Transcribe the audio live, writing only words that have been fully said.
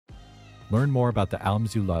Learn more about the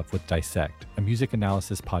albums you love with Dissect, a music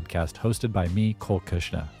analysis podcast hosted by me, Cole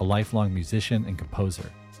Kushna, a lifelong musician and composer.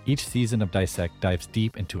 Each season of Dissect dives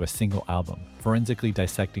deep into a single album, forensically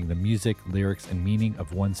dissecting the music, lyrics, and meaning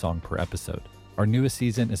of one song per episode. Our newest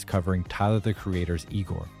season is covering Tyler the Creator's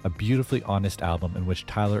Igor, a beautifully honest album in which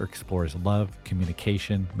Tyler explores love,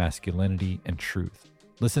 communication, masculinity, and truth.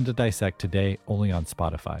 Listen to Dissect today only on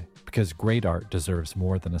Spotify, because great art deserves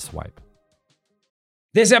more than a swipe.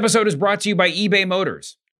 This episode is brought to you by eBay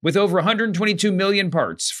Motors. With over 122 million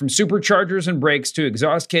parts, from superchargers and brakes to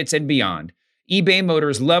exhaust kits and beyond, eBay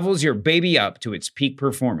Motors levels your baby up to its peak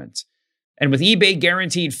performance. And with eBay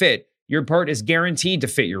Guaranteed Fit, your part is guaranteed to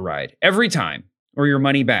fit your ride every time, or your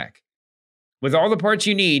money back. With all the parts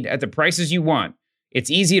you need at the prices you want,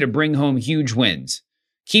 it's easy to bring home huge wins.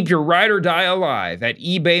 Keep your ride or die alive at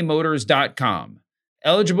ebaymotors.com.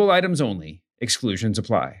 Eligible items only. Exclusions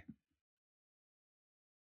apply.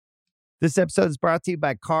 This episode is brought to you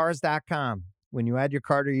by Cars.com. When you add your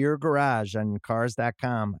car to your garage on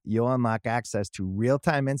Cars.com, you'll unlock access to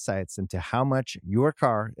real-time insights into how much your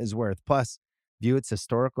car is worth. Plus, view its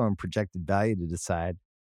historical and projected value to decide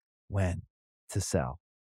when to sell.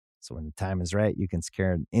 So when the time is right, you can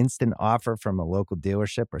secure an instant offer from a local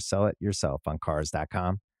dealership or sell it yourself on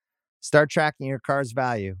Cars.com. Start tracking your car's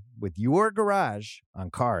value with your garage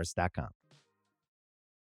on Cars.com.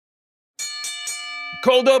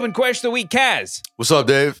 Cold open question of the week, Kaz. What's up,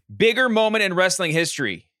 Dave? Bigger moment in wrestling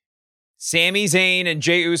history. Sami Zayn and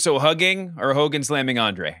Jey Uso hugging or Hogan slamming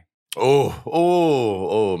Andre?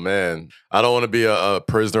 Oh, man. I don't want to be a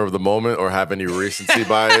prisoner of the moment or have any recency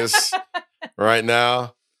bias right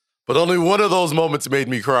now. But only one of those moments made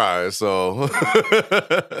me cry, so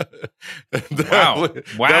definitely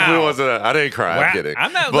wasn't. I didn't cry. Wow. I'm kidding.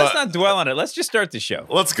 Let's not dwell on it. Let's just start the show.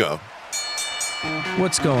 Let's go.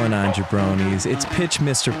 What's going on, jabronis? It's Pitch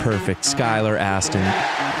Mr. Perfect, Skylar Aston.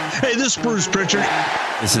 Hey, this is Bruce Pritchard.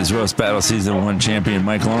 This is Roast Battle Season 1 champion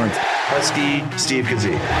Mike Lawrence. Husky Steve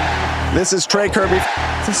Kazee. This is Trey Kirby.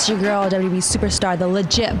 This is your girl, WWE superstar, the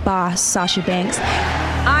legit boss, Sasha Banks.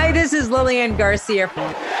 Hi, this is Lillian Garcia.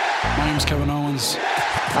 My name's Kevin Owens.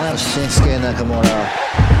 I'm Shinsuke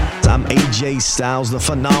Nakamura. I'm AJ Styles, the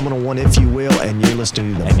phenomenal one, if you will, and you're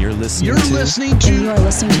listening to the You are listening to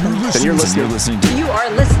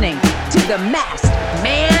the Masked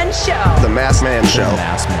Man Show. The Masked Man Show.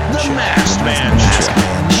 The Masked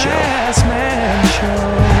Man Show.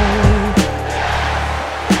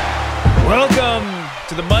 Welcome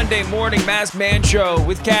to the Monday morning Masked Man Show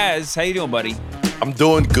with Kaz. How you doing, buddy? I'm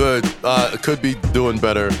doing good. Could be doing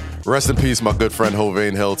better. Rest in peace, my good friend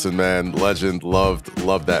Hovain Hilton, man. Legend. Loved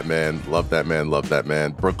that man. Love that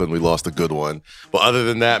man. Brooklyn, we lost a good one. But other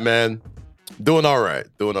than that, man, doing all right.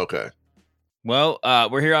 Doing okay. Well,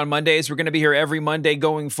 we're here on Mondays. We're going to be here every Monday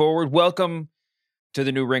going forward. Welcome to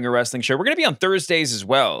the new Ringer Wrestling Show. We're going to be on Thursdays as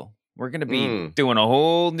well. We're going to be doing a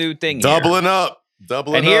whole new thing Doubling here. up.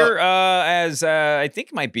 And here, as I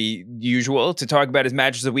think might be usual, to talk about his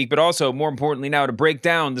matches of the week, but also, more importantly now, to break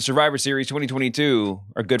down the Survivor Series 2022,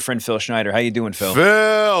 our good friend Phil Schneider. How you doing, Phil?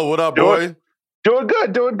 Phil, what up, boy? Doing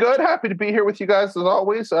good. Happy to be here with you guys as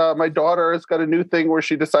always. My daughter has got a new thing where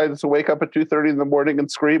she decides to wake up at 2:30 in the morning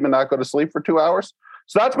and scream and not go to sleep for 2 hours.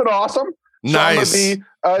 So that's been awesome. Nice. So I'm going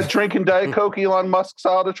to be drinking Diet Coke Elon Musk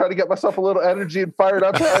style to try to get myself a little energy and fired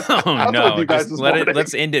up.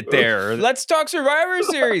 Let's end it there. Let's talk Survivor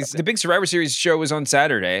Series. The big Survivor Series show is on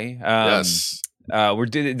Saturday. Yes.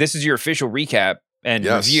 This is your official recap and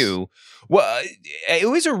review. Well, it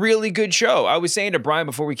was a really good show. I was saying to Brian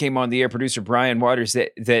before we came on the air, producer Brian Waters,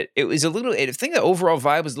 that it was I think the overall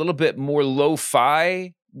vibe was a little bit more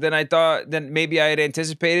lo-fi than I thought, than maybe I had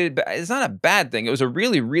anticipated, but it's not a bad thing. It was a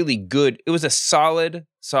really, really good, it was a solid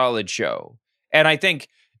show. And I think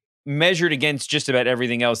measured against just about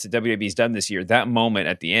everything else that WWE's done this year, that moment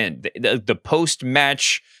at the end, the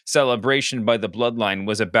post-match celebration by the Bloodline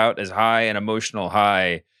was about as high an emotional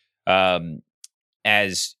high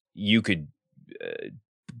as you could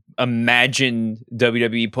imagine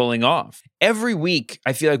WWE pulling off. Every week,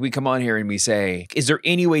 I feel like we come on here and we say, is there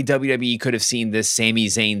any way WWE could have seen this Sami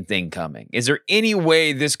Zayn thing coming? Is there any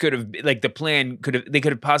way this could have, like the plan they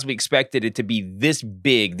could have possibly expected it to be this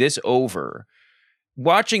big, this over?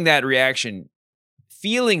 Watching that reaction,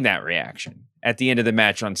 feeling that reaction at the end of the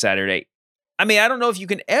match on Saturday, I mean, I don't know if you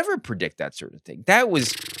can ever predict that sort of thing. That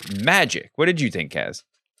was magic. What did you think, Kaz?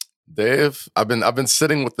 Dave, I've been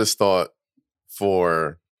sitting with this thought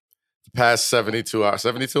for the past 72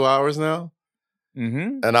 hours now.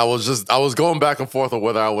 Mm-hmm. And I was going back and forth on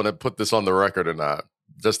whether I want to put this on the record or not,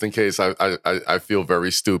 just in case I feel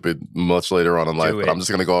very stupid much later on in life. But I'm just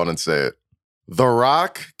going to go on and say it. The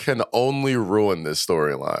Rock can only ruin this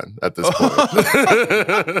storyline at this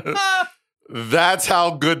point. That's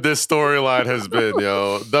how good this storyline has been,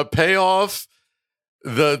 yo. The payoff,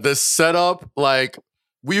 the setup, like,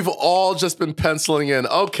 we've all just been penciling in,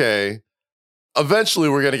 okay, eventually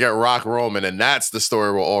we're going to get Rock Roman, and that's the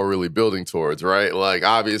story we're all really building towards, right? Like,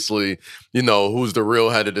 obviously, you know, who's the real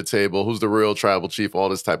head of the table, who's the real tribal chief, all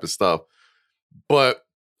this type of stuff. But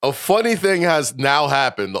a funny thing has now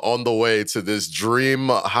happened on the way to this dream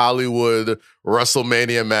Hollywood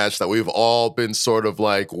WrestleMania match that we've all been sort of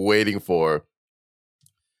like waiting for.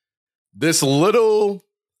 This little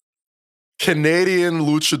Canadian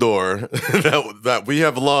luchador that we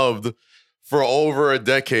have loved for over a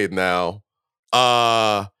decade now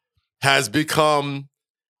has become,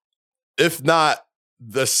 if not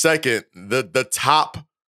the second, the top,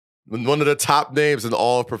 one of the top names in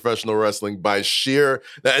all of professional wrestling by sheer,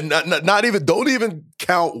 and not even, don't even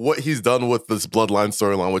count what he's done with this Bloodline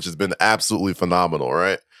storyline, which has been absolutely phenomenal,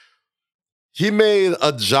 right? He made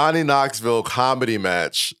a Johnny Knoxville comedy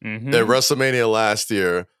match at WrestleMania last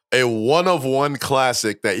year, a one-of-one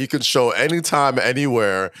classic that you can show anytime,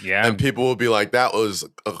 anywhere, and people will be like, that was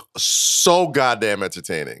so goddamn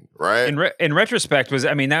entertaining, right? In retrospect, might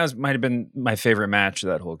have been my favorite match of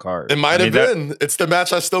that whole card. It might have been. It's the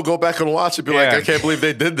match I still go back and watch and be like, I can't believe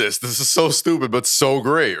they did this. This is so stupid, but so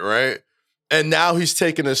great, right? And now he's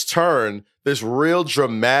taking this turn, this real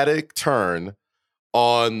dramatic turn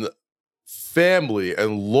on family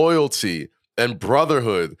and loyalty and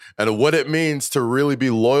brotherhood and what it means to really be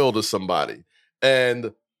loyal to somebody.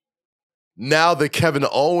 And now the Kevin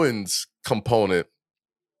Owens component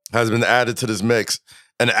has been added to this mix.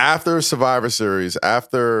 And after Survivor Series,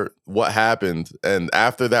 after what happened, and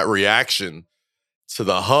after that reaction to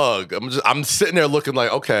the hug, I'm sitting there looking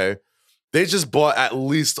like, okay, they just bought at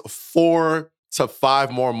least 4 to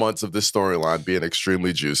 5 more months of this storyline being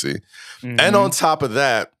extremely juicy. And on top of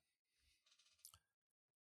that,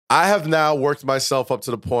 I have now worked myself up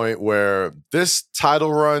to the point where this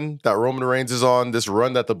title run that Roman Reigns is on, this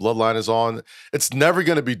run that the Bloodline is on, it's never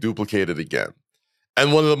going to be duplicated again.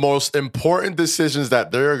 And one of the most important decisions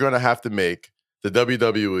that they're going to have to make, the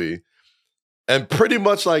WWE, and pretty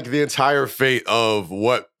much like the entire fate of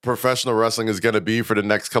what professional wrestling is going to be for the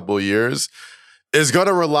next couple of years, is going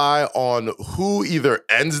to rely on who either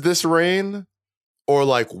ends this reign or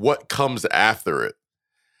like what comes after it.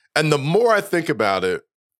 And the more I think about it,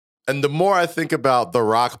 and the more I think about The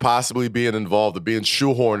Rock possibly being involved and being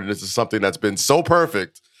shoehorned into something that's been so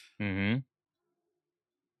perfect, knowing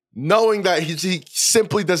that he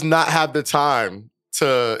simply does not have the time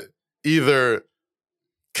to either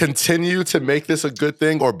continue to make this a good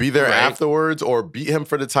thing or be there afterwards or beat him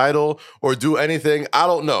for the title or do anything, I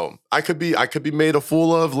don't know. I could be made a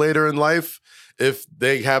fool of later in life if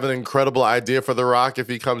they have an incredible idea for The Rock if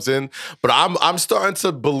he comes in. But I'm starting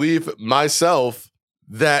to believe myself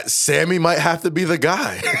that Sami might have to be the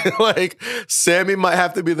guy. Like, Sami might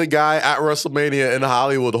have to be the guy at WrestleMania in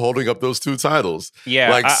Hollywood holding up those 2 titles. Yeah.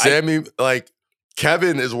 Like, Sami, like,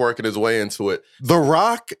 Kevin is working his way into it. The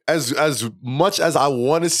Rock, as much as I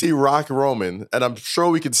want to see Rock Roman, and I'm sure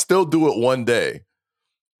we can still do it one day,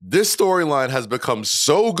 this storyline has become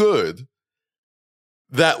so good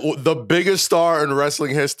that the biggest star in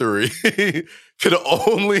wrestling history could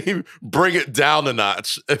only bring it down a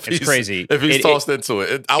notch if he's tossed into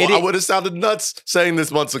it. I would have sounded nuts saying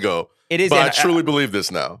this months ago. It is, but I truly believe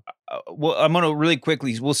this now. Well, I'm going to really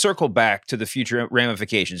quickly, we'll circle back to the future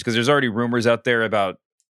ramifications because there's already rumors out there about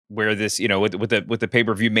where this, you know, with the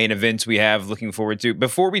pay-per-view main events we have looking forward to.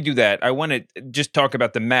 Before we do that, I want to just talk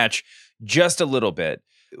about the match just a little bit.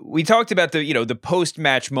 We talked about the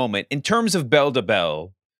post-match moment in terms of bell to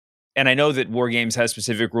bell, and I know that WarGames has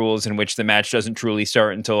specific rules in which the match doesn't truly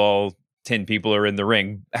start until all 10 people are in the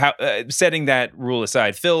ring. Setting that rule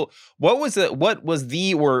aside, Phil, what was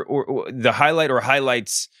the highlight or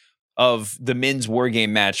highlights of the men's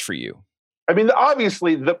WarGame match for you? I mean,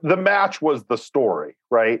 obviously the match was the story,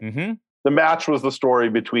 right? The match was the story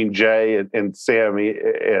between Jay and Sami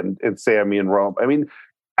and Sami and Rome. I mean,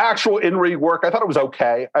 actual in-ring work, I thought it was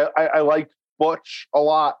okay. I liked Butch a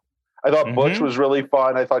lot. I thought Butch was really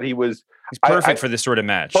fun. I thought he's perfect for this sort of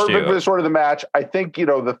match. Perfect for this sort of the match. I think,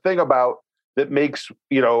 the thing about that makes,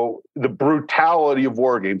 the brutality of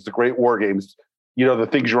WarGames, the great WarGames, the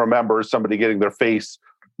things you remember is somebody getting their face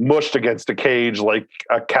mushed against a cage like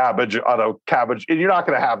a cabbage on a cabbage. And you're not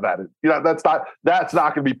going to have that. That's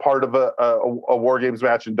not going to be part of a WarGames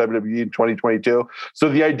match in WWE in 2022. So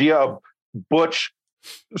the idea of Butch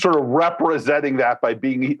sort of representing that by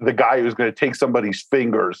being the guy who's going to take somebody's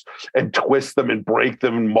fingers and twist them and break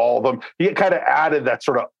them and maul them. He kind of added that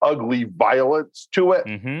sort of ugly violence to it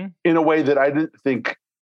in a way that I didn't think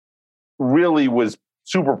really was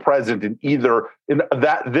super present in either in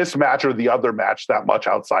this match or the other match that much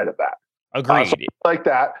outside of that. Agreed. So like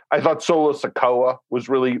that. I thought Solo Sikoa was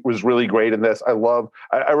really great in this. I wrote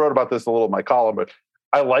about this a little in my column, but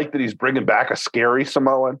I like that he's bringing back a scary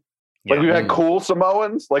Samoan. Like we had cool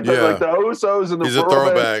Samoans, like the Usos and the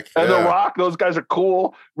throwback. And the Rock. Those guys are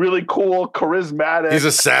cool, really cool, charismatic. He's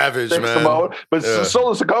a savage, man. Samoan. But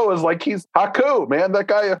Solo Sikoa is like he's Haku, man. That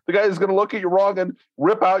guy, the guy is going to look at you wrong and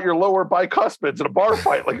rip out your lower bicuspids in a bar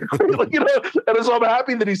fight, like you know. And so I'm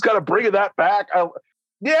happy that he's kind of bringing that back.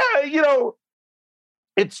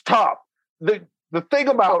 It's tough. The thing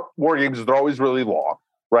about WarGames is they're always really long,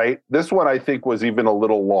 right? This one I think was even a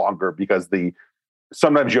little longer because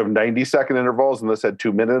sometimes you have 90-second intervals and this had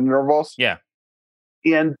 2-minute intervals. Yeah.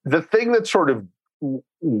 And the thing that sort of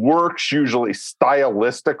works usually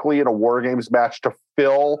stylistically in a WarGames match to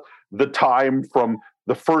fill the time from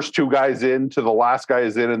the first two guys in to the last guy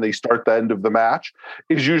is in and they start the end of the match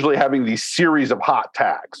is usually having these series of hot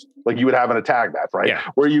tags like you would have in a tag match, right? Yeah.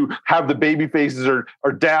 Where you have the baby faces are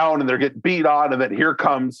down and they're getting beat on and then here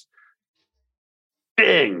comes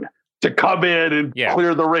Sting to come in and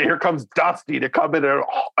clear the ring. Here comes Dusty to come in and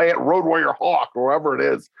Road Warrior Hawk, or whoever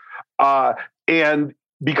it is. And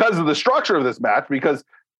because of the structure of this match, because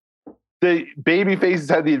the baby faces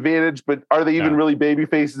had the advantage, but are they even really baby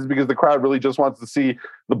faces because the crowd really just wants to see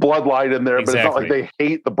the bloodline in there? Exactly. But it's not like they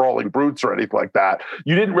hate the Brawling Brutes or anything like that.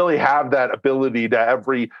 You didn't really have that ability to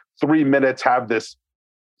every 3 minutes have this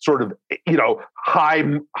sort of,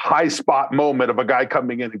 high spot moment of a guy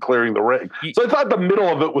coming in and clearing the ring. So I thought the middle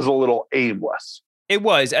of it was a little aimless. It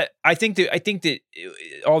was. I think that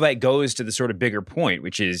all that goes to the sort of bigger point,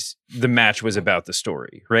 which is the match was about the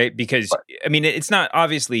story, right? Because I mean, it's not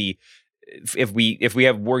obviously if we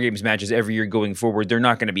have WarGames matches every year going forward, they're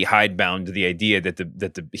not going to be hidebound to the idea that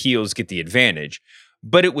the heels get the advantage.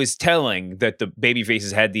 But it was telling that the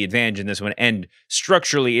babyfaces had the advantage in this one, and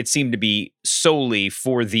structurally, it seemed to be solely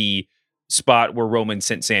for the spot where Roman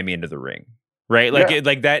sent Sami into the ring, right?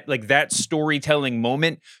 Like that storytelling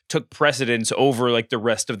moment took precedence over like the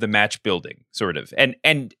rest of the match building, sort of,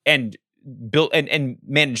 and built and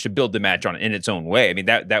managed to build the match on in its own way. I mean,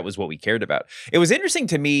 that was what we cared about. It was interesting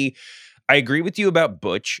to me. I agree with you about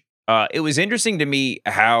Butch. It was interesting to me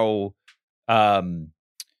how,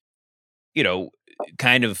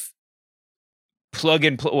 kind of plug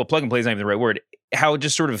and play is not even the right word. How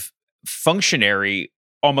just sort of functionary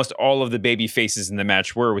almost all of the baby faces in the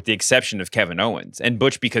match were, with the exception of Kevin Owens and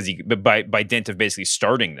Butch, because he by dint of basically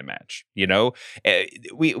starting the match.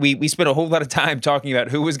 We spent a whole lot of time talking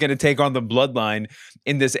about who was going to take on the Bloodline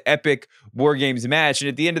in this epic WarGames match, and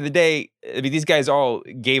at the end of the day, I mean, these guys all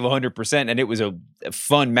gave 100%, and it was a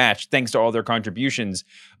fun match thanks to all their contributions.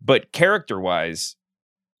 But character-wise,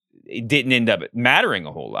 it didn't end up mattering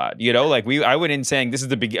a whole lot, I went in saying this is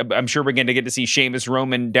the big. I'm sure we're going to get to see Sheamus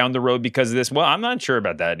Roman down the road because of this. Well, I'm not sure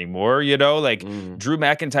about that anymore. Drew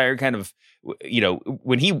McIntyre kind of,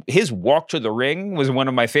 when his walk to the ring was one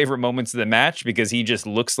of my favorite moments of the match because he just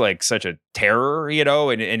looks like such a terror,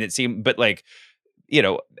 and it seemed, but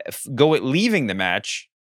leaving the match,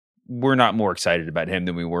 we're not more excited about him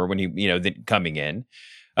than we were when he, coming in.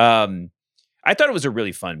 I thought it was a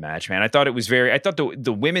really fun match, man. I thought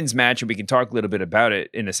the women's match, and we can talk a little bit about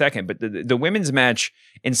it in a second, but the women's match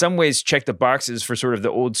in some ways checked the boxes for sort of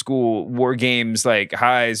the old school WarGames like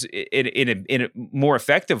highs in a more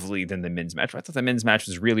effectively than the men's match. I thought the men's match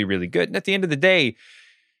was really, really good. And at the end of the day,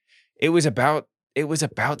 it was about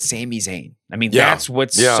Sami Zayn. I mean, that's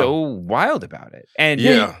what's so wild about it. And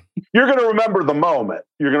you're going to remember the moment.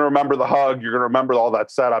 You're going to remember the hug. You're going to remember all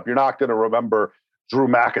that setup. You're not going to remember Drew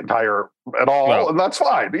McIntyre at all, and that's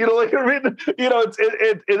fine. They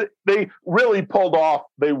really pulled off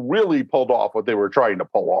what they were trying to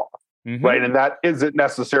pull off, right? And that isn't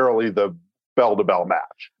necessarily the bell-to-bell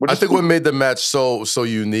match. I think what made the match so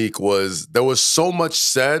unique was there was so much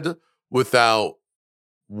said without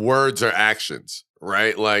words or actions,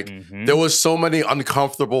 right? Like there was so many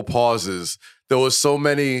uncomfortable pauses. There was so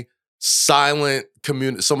much silent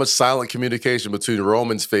communication between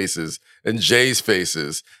Roman's faces and Jay's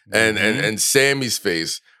faces and Sami's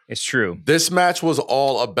face. It's true. This match was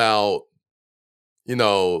all about,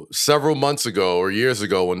 several months ago or years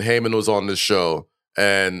ago when Heyman was on this show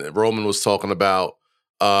and Roman was talking about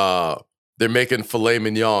they're making filet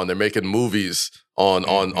mignon, they're making movies on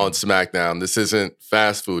SmackDown. This isn't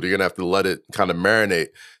fast food. You're gonna have to let it kind of marinate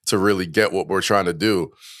to really get what we're trying to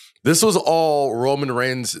do. This was all Roman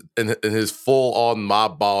Reigns in his full-on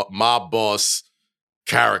mob boss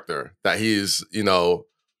character that he's,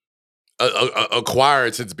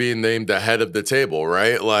 acquired since being named the head of the table,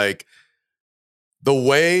 right? Like, the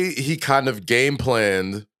way he kind of game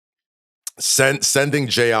planned sending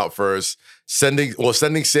Jay out first, sending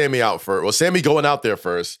Sami out first. Well, Sami going out there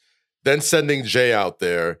first, then sending Jay out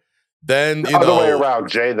there. Then other way around,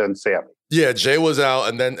 Jay then Sami. Yeah, Jay was out,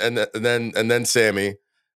 and then Sami,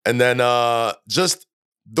 and then just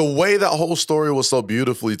the way that whole story was so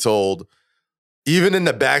beautifully told, even in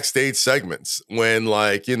the backstage segments when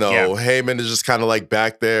Heyman is just kind of like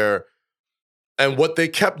back there, and what they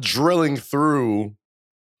kept drilling through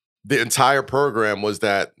the entire program was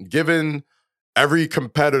that given every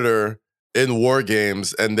competitor in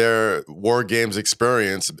WarGames and their WarGames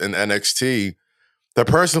experience in NXT, the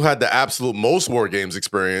person who had the absolute most WarGames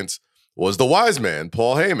experience was the wise man,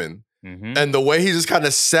 Paul Heyman. Mm-hmm. And the way he just kind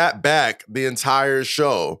of sat back the entire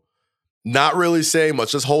show, not really saying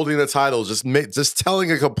much, just holding the title, just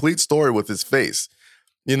telling a complete story with his face.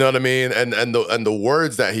 You know what I mean? And the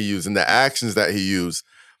words that he used and the actions that he used.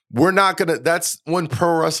 That's when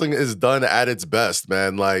pro wrestling is done at its best,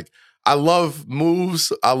 man. Like, I love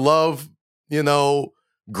moves. I love,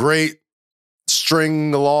 great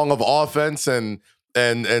string along of offense and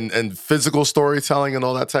physical storytelling and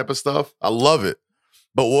all that type of stuff. I love it.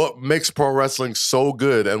 But what makes pro wrestling so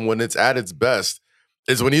good and when it's at its best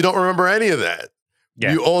is when you don't remember any of that.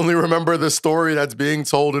 Yeah. You only remember the story that's being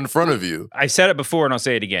told in front of you. I said it before and I'll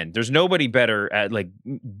say it again. There's nobody better at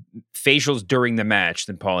facials during the match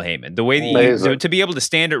than Paul Heyman. The way that to be able to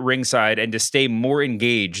stand at ringside and to stay more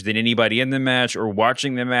engaged than anybody in the match or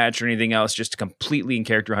watching the match or anything else, just completely in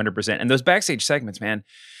character 100%. And those backstage segments, man,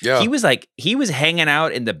 he was hanging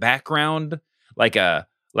out in the background like a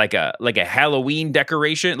Halloween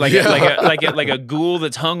decoration, like a ghoul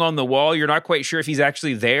that's hung on the wall. You're not quite sure if he's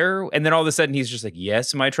actually there, and then all of a sudden he's just like,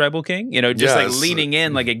 "Yes, my tribal king," like leaning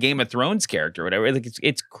in like a Game of Thrones character, or whatever. Like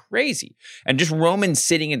it's crazy, and just Roman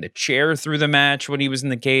sitting in the chair through the match when he was in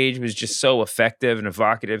the cage was just so effective and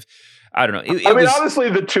evocative. I don't know. Honestly,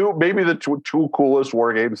 the two coolest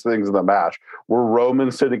WarGames things in the match were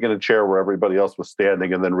Roman sitting in a chair where everybody else was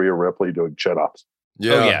standing, and then Rhea Ripley doing chin-ups.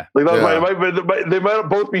 Yeah. Oh, yeah. They might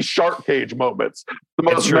both be shark cage moments. The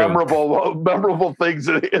most memorable things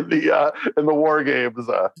in the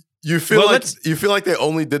WarGames. You feel like they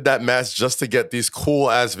only did that match just to get these cool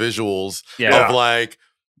ass visuals of like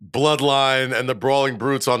Bloodline and the Brawling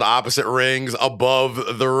Brutes on the opposite rings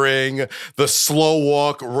above the ring, the slow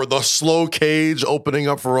walk, the slow cage opening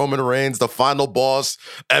up for Roman Reigns, the final boss,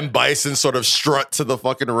 and Bison sort of strut to the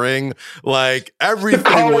fucking ring. Like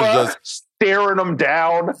everything was just staring him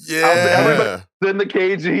down. Yeah. Everybody's in the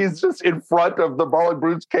cage. He's just in front of the Brawling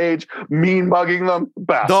Brutes cage, mean mugging them.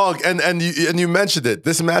 Best. Dog, and you mentioned it.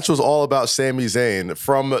 This match was all about Sami Zayn.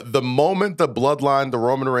 From the moment the Bloodline, the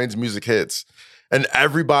Roman Reigns music hits, and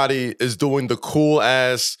everybody is doing the cool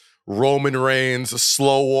ass Roman Reigns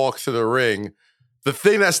slow walk to the ring, the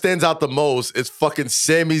thing that stands out the most is fucking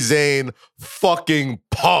Sami Zayn fucking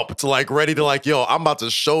pumped, like ready to yo, I'm about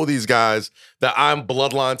to show these guys that I'm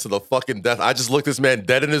Bloodline to the fucking death. I just looked this man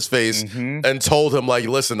dead in his face and told him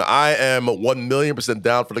listen, I am 1,000,000%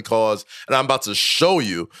 down for the cause and I'm about to show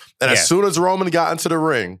you. And as soon as Roman got into the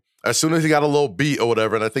ring, as soon as he got a little beat or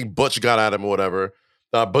whatever, and I think Butch got at him or whatever,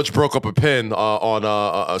 Butch broke up a pin on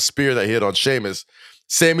a spear that he had on Sheamus.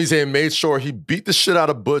 Sami Zayn made sure he beat the shit out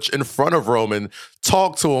of Butch in front of Roman,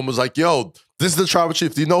 talked to him, was like, yo, this is the tribal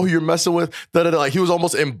chief. Do you know who you're messing with? Like, he was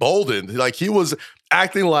almost emboldened. Like, he was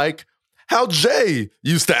acting like how Jay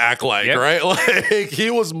used to act like, right? Like,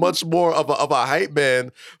 he was much more of a hype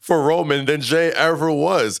man for Roman than Jay ever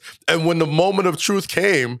was. And when the moment of truth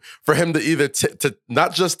came for him to either to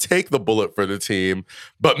not just take the bullet for the team,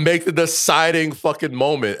 but make the deciding fucking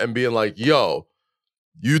moment and being like, yo,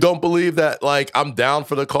 you don't believe that, I'm down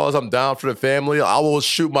for the cause, I'm down for the family, I will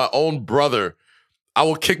shoot my own brother. I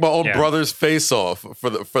will kick my own brother's face off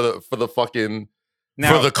for the fucking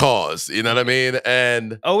for the cause. You know what I mean?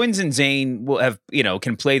 And Owens and Zayn will have,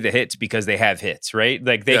 can play the hits because they have hits, right?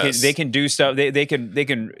 Like they can do stuff. They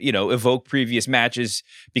can evoke previous matches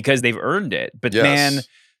because they've earned it. But man,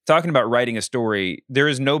 talking about writing a story, there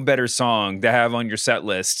is no better song to have on your set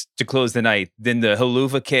list to close the night than the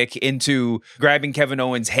haluva kick into grabbing Kevin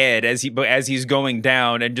Owens' head as he's going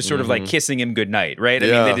down and just sort of kissing him goodnight, right?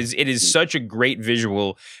 I mean, it is such a great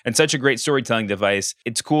visual and such a great storytelling device.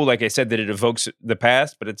 It's cool, like I said, that it evokes the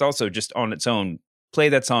past, but it's also just on its own. Play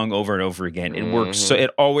that song over and over again. It works, so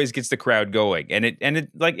it always gets the crowd going, and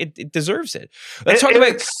it deserves it. Let's talk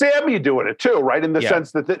about Sami doing it too, right? In the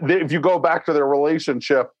sense that if you go back to their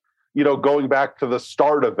relationship, going back to the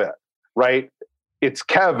start of it, right? It's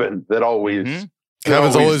Kevin that always.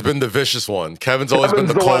 Kevin's always been the vicious one. Kevin's always been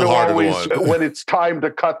the cold-hearted one. When it's time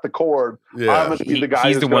to cut the cord, I'm going to be the guy.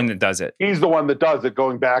 He's the one that does it. He's the one that does it,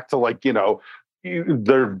 going back to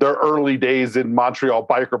their early days in Montreal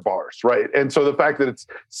biker bars, right? And so the fact that it's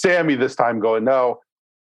Sami this time going, no,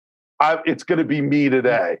 it's going to be me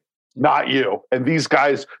today, not you. And these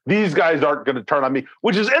guys aren't going to turn on me,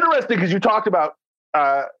 which is interesting because you talked about,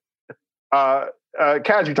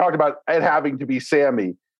 Kaz, you talked about it having to be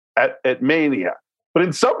Sami at Mania. But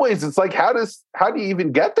in some ways, it's like, how do you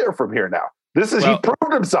even get there from here now? He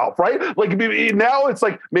proved himself, right? Like now it's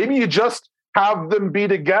like maybe you just have them be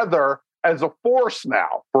together as a force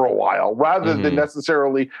now for a while, rather than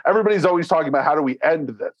necessarily, everybody's always talking about how do we end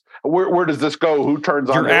this? Where does this go? Who turns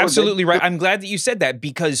on? You're absolutely right. I'm glad that you said that,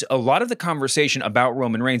 because a lot of the conversation about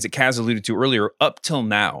Roman Reigns that Kaz alluded to earlier up till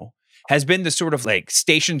now has been the sort of like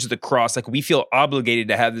Stations of the Cross. Like, we feel obligated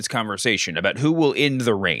to have this conversation about who will end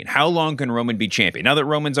the reign. How long can Roman be champion? Now that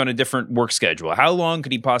Roman's on a different work schedule, how long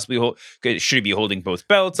could he possibly hold? Should he be holding both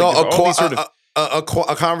belts? Like,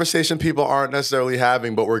 a conversation people aren't necessarily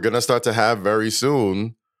having, but we're going to start to have very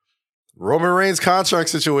soon. Roman Reigns contract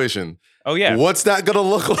situation. Oh, yeah. What's that going to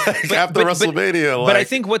look like after WrestleMania? But I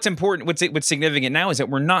think what's important, what's significant now is that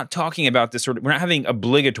we're not talking about this we're not having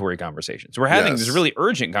obligatory conversations. We're having this really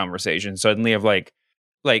urgent conversation suddenly of like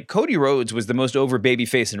Cody Rhodes was the most over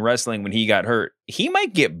babyface in wrestling when he got hurt. He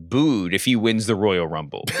might get booed if he wins the Royal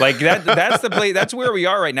Rumble. Like that's the play. That's where we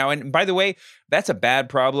are right now. And by the way, that's a bad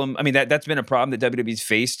problem. I mean, that's been a problem that WWE's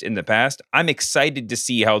faced in the past. I'm excited to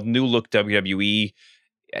see how new look WWE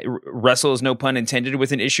wrestles, no pun intended,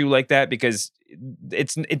 with an issue like that, because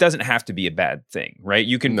it doesn't have to be a bad thing, right?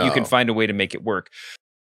 You can find a way to make it work.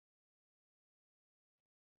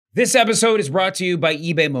 This episode is brought to you by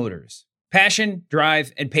eBay Motors. Passion,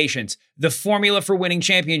 drive, and patience. The formula for winning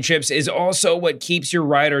championships is also what keeps your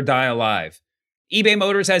ride or die alive. eBay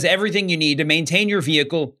Motors has everything you need to maintain your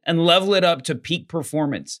vehicle and level it up to peak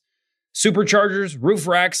performance. Superchargers, roof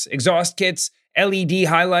racks, exhaust kits, LED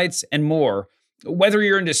highlights, and more. Whether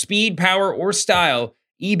you're into speed, power, or style,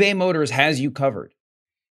 eBay Motors has you covered.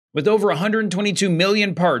 With over 122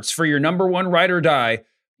 million parts for your number one ride or die,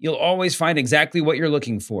 you'll always find exactly what you're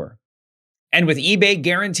looking for. And with eBay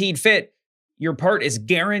Guaranteed Fit, your part is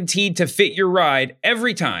guaranteed to fit your ride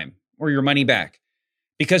every time, or your money back.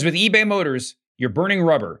 Because with eBay Motors, you're burning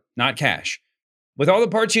rubber, not cash. With all the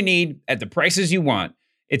parts you need at the prices you want,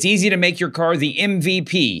 it's easy to make your car the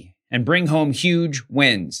MVP and bring home huge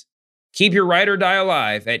wins. Keep your ride or die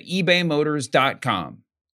alive at ebaymotors.com.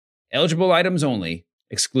 Eligible items only.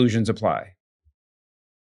 Exclusions apply.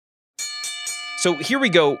 So here we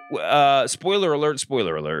go. Spoiler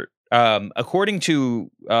alert. According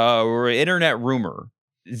to internet rumor,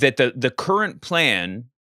 that the current plan,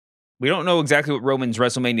 we don't know exactly what Roman's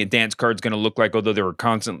WrestleMania dance card is going to look like, although there have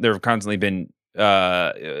constantly been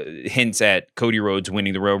hints at Cody Rhodes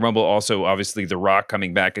winning the Royal Rumble. Also, obviously, The Rock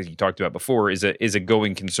coming back, as you talked about before, is a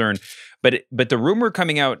going concern. But the rumor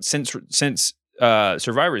coming out since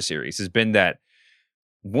Survivor Series has been that,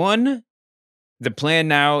 one, the plan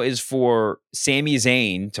now is for Sami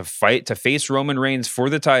Zayn to face Roman Reigns for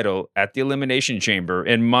the title at the Elimination Chamber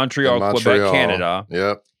in Montreal, Quebec, Canada.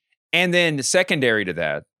 Yep. And then secondary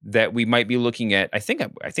to that we might be looking at, I think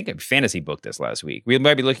I fantasy booked this last week. We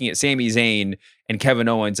might be looking at Sami Zayn and Kevin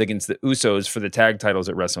Owens against the Usos for the tag titles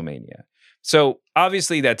at WrestleMania. So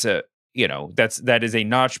obviously that is a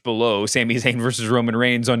notch below Sami Zayn versus Roman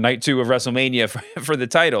Reigns on night 2 of WrestleMania for the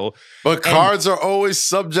title. But cards are always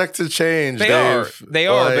subject to change. They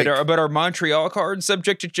are. But are Montreal cards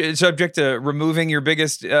subject to removing your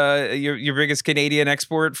biggest Canadian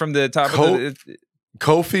export from the top of the?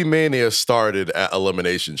 Kofi Mania started at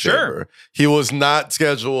Elimination Chamber. Sure. He was not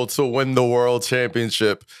scheduled to win the World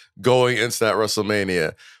Championship going into that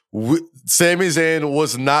WrestleMania. Sami Zayn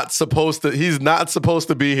was not supposed to. He's not supposed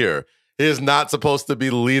to be here. He is not supposed to be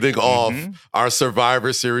leading off our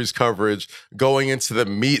Survivor Series coverage going into the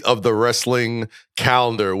meat of the wrestling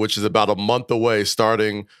calendar, which is about a month away,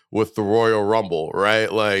 starting with the Royal Rumble,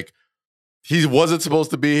 right? Like, he wasn't supposed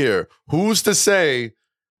to be here. Who's to say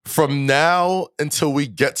from now until we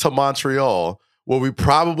get to Montreal, where we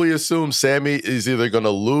probably assume Sami is either going to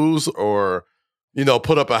lose or,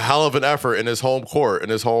 put up a hell of an effort in his home court, in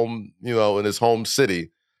his home city,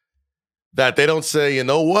 that they don't say, you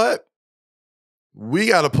know what? We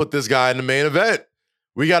got to put this guy in the main event.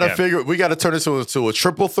 We got to we got to turn this into a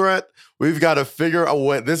triple threat. We've got to figure a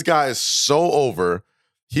way. This guy is so over.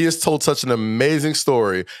 He has told such an amazing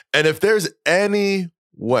story. And if there's any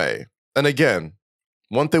way, and again,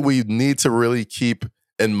 one thing we need to really keep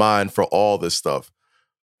in mind for all this stuff.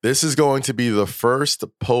 This is going to be the first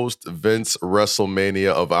post-Vince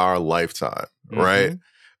WrestleMania of our lifetime, right?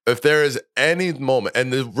 If there is any moment,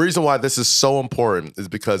 and the reason why this is so important is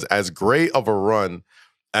because as great of a run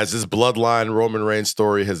as this Bloodline Roman Reigns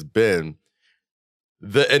story has been,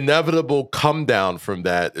 the inevitable come down from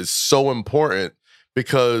that is so important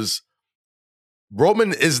because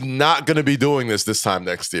Roman is not going to be doing this time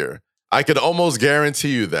next year. I could almost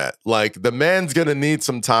guarantee you that. Like, the man's going to need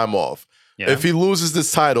some time off. Yeah. If he loses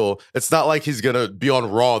this title, it's not like he's going to be on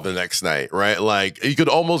Raw the next night, right? Like, you could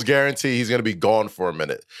almost guarantee he's going to be gone for a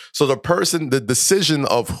minute. So the decision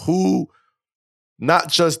of who not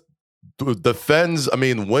just wins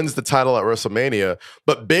the title at WrestleMania,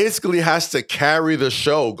 but basically has to carry the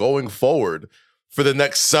show going forward for the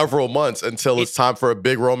next several months until it's time for a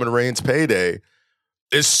big Roman Reigns payday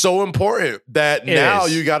is so important that now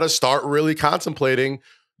you got to start really contemplating,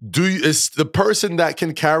 is the person that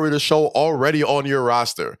can carry the show already on your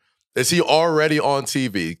roster? Is he already on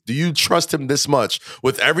TV? Do you trust him this much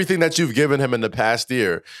with everything that you've given him in the past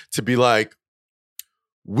year to be like,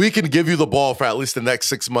 we can give you the ball for at least the next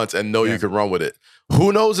 6 months and know you can run with it?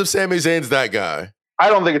 Who knows if Sami Zayn's that guy? I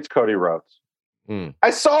don't think it's Cody Rhodes. I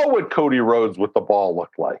saw what Cody Rhodes with the ball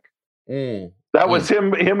looked like. That was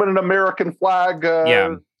him in an American flag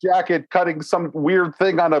jacket cutting some weird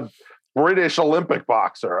thing on a British Olympic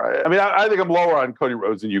boxer. I think I'm lower on Cody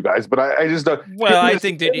Rhodes than you guys, but I just don't. Well, I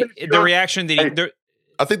think that the reaction that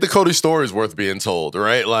I think the Cody story is worth being told,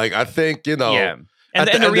 right? Like, I think, And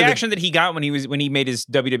the reaction that he got when he made his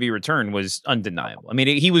WWE return was undeniable. I mean,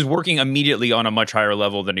 he was working immediately on a much higher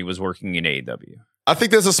level than he was working in AEW. I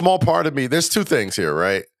think there's a small part of me. There's two things here,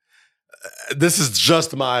 right? This is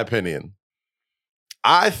just my opinion.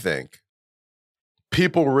 I think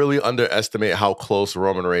people really underestimate how close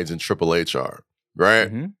Roman Reigns and Triple H are,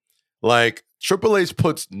 right? Like, Triple H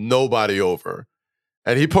puts nobody over,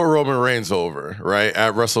 and he put Roman Reigns over, right,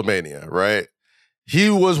 at WrestleMania, right? He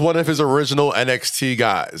was one of his original NXT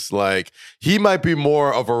guys. Like, he might be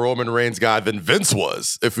more of a Roman Reigns guy than Vince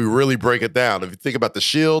was, if we really break it down. If you think about the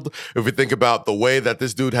Shield, if we think about the way that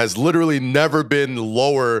this dude has literally never been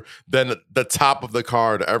lower than the top of the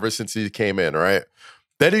card ever since he came in, right?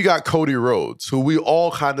 Then you got Cody Rhodes, who we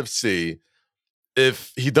all kind of see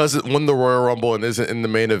if he doesn't win the Royal Rumble and isn't in the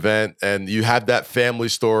main event, and you have that family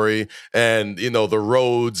story and, the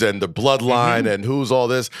Rhodes and the bloodline and who's all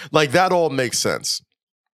this, like, that all makes sense.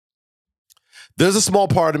 There's a small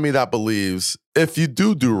part of me that believes if you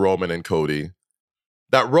do Roman and Cody,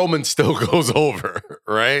 that Roman still goes over,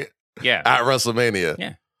 right? Yeah. At WrestleMania.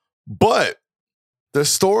 Yeah. But the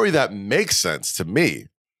story that makes sense to me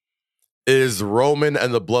is Roman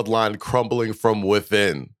and the bloodline crumbling from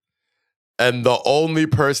within. And the only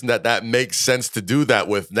person that makes sense to do that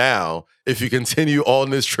with now, if you continue on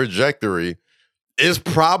this trajectory, is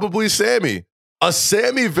probably Sami. A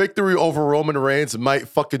Sami victory over Roman Reigns might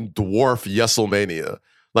fucking dwarf Yeselmania.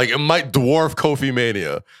 Like, it might dwarf Kofi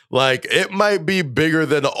Mania. Like, it might be bigger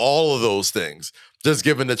than all of those things. Just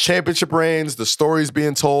given the championship reigns, the stories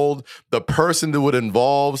being told, the person that it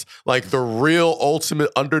involves, like, the real ultimate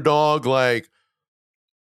underdog, like,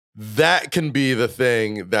 that can be the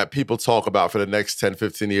thing that people talk about for the next 10,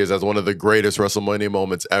 15 years as one of the greatest WrestleMania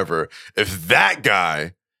moments ever. If that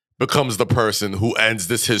guy becomes the person who ends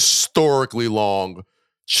this historically long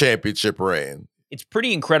championship reign. It's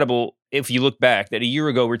pretty incredible if you look back that a year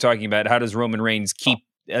ago we're talking about how does Roman Reigns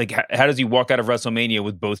how does he walk out of WrestleMania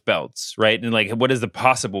with both belts, right? And like, what is the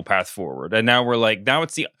possible path forward? And now we're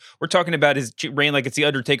talking about his reign like it's the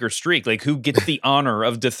Undertaker streak. Like, who gets the honor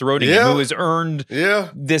of dethroning him? Who has earned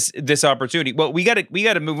this opportunity? Well, we got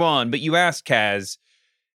to move on. But you asked, Kaz,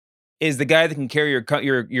 is the guy that can carry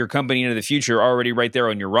your company into the future already right there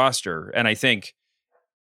on your roster? And I think,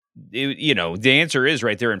 the answer is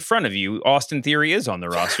right there in front of you. Austin Theory is on the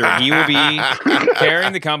roster. He will be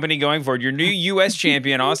carrying the company going forward. Your new U.S.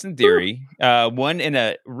 champion, Austin Theory, won in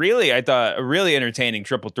I thought, a really entertaining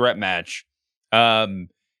triple threat match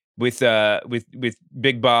with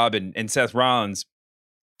Big Bob and Seth Rollins.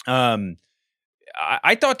 I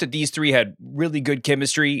thought that these three had really good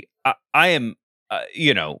chemistry.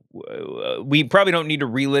 We probably don't need to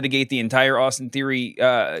relitigate the entire Austin Theory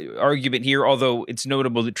argument here, although it's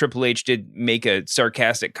notable that Triple H did make a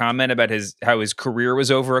sarcastic comment about how his career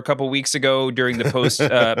was over a couple weeks ago during the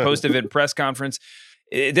post-event press conference.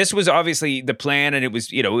 This was obviously the plan, and it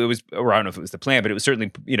was, or I don't know if it was the plan, but it was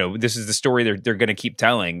certainly, this is the story they're going to keep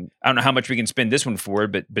telling. I don't know how much we can spin this one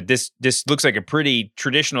forward, but this looks like a pretty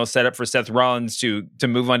traditional setup for Seth Rollins to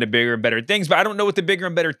move on to bigger and better things. But I don't know what the bigger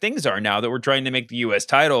and better things are now that we're trying to make the U.S.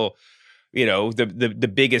 title,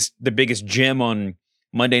 the biggest gem on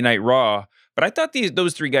Monday Night Raw. But I thought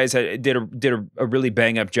those three guys did a really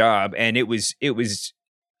bang up job, and it was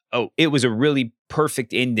a really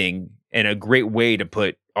perfect ending and a great way to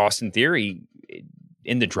put Austin Theory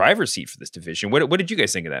in the driver's seat for this division. What did you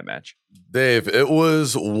guys think of that match? Dave, it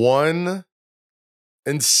was one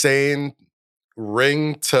insane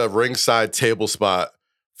ring to ringside table spot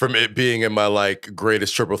from it being in my like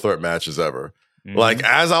greatest triple threat matches ever. Mm-hmm. Like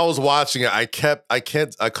as I was watching it, I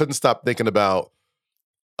couldn't stop thinking about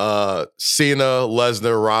Cena,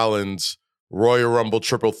 Lesnar, Rollins, Royal Rumble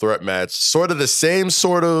triple threat match. Sort of the same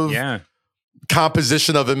sort of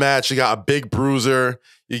composition of a match. You got a big bruiser.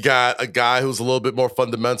 You got a guy who's a little bit more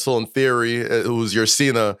fundamental in theory, who's your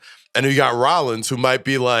Cena. And you got Rollins, who might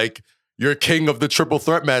be like your king of the triple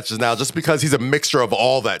threat matches now, just because he's a mixture of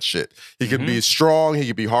all that shit. He can be strong, he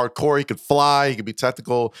can be hardcore, he can fly, he can be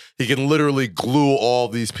technical. He can literally glue all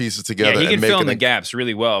these pieces together. Yeah, he can fill in the gaps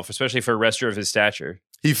really well, especially for a wrestler of his stature.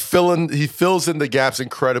 He fills in the gaps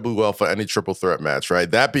incredibly well for any triple threat match, right?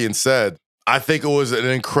 That being said, I think it was an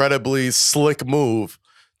incredibly slick move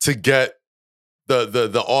to get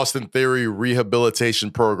the Austin Theory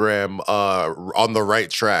rehabilitation program on the right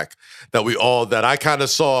track that I kind of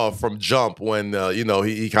saw from jump when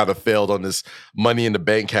he kind of failed on this Money in the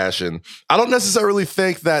Bank cash in. I don't necessarily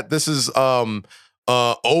think that this is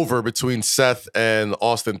over between Seth and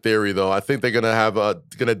Austin Theory, though. I think they're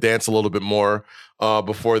gonna dance a little bit more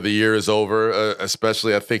before the year is over.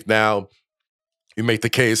 Especially, I think now you make the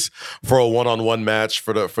case for a one-on-one match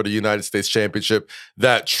for the United States Championship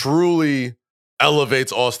that truly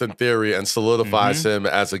elevates Austin Theory and solidifies him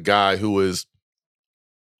as a guy who is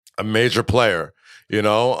a major player. He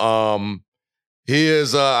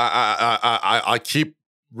is. I keep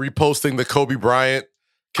reposting the Kobe Bryant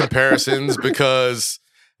comparisons because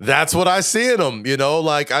that's what I see in him.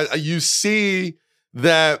 You see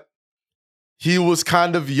that he was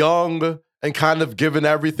kind of young and kind of given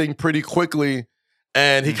everything pretty quickly,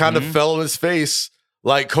 and he kind of fell on his face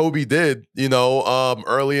like Kobe did,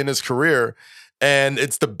 early in his career. And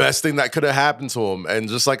it's the best thing that could have happened to him. And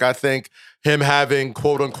just like I think him having,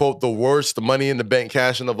 quote unquote, the worst Money in the Bank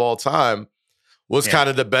cash-in of all time was kind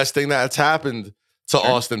of the best thing that's happened to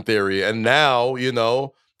Austin Theory. And now,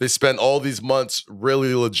 they spent all these months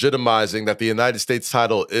really legitimizing that the United States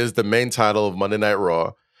title is the main title of Monday Night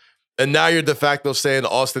Raw. And now you're de facto saying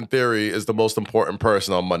Austin Theory is the most important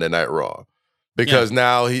person on Monday Night Raw. Because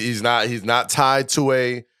now he's not tied to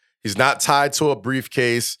a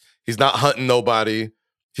briefcase. He's not hunting nobody.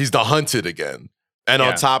 He's the hunted again. And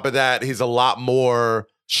on top of that, he's a lot more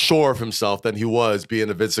sure of himself than he was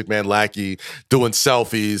being a Vince McMahon lackey, doing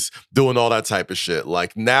selfies, doing all that type of shit.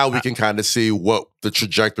 Like now we can kind of see what the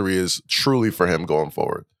trajectory is truly for him going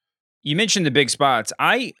forward. You mentioned the big spots.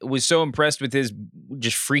 I was so impressed with his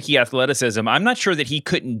just freaky athleticism. I'm not sure that he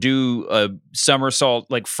couldn't do a somersault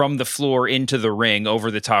like from the floor into the ring over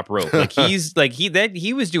the top rope. Like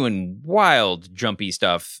he was doing wild jumpy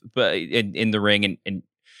stuff, but in the ring and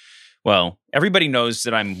well, everybody knows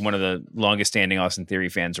that I'm one of the longest standing Austin Theory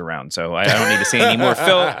fans around, so I don't need to say any more.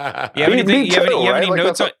 Phil, you have any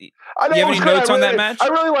notes on? You have any notes on that match? I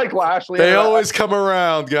really like Lashley. They always come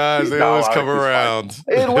around, guys. They always come around.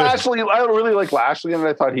 And Lashley, I really like Lashley, and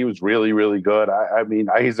I thought he was really, really good. I mean,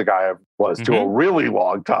 he's a guy I was to a really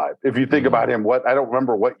long time. If you think about him, I don't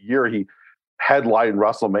remember what year he headlined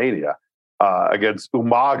WrestleMania against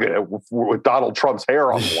Umaga with Donald Trump's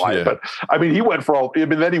hair on the line. But I mean, he went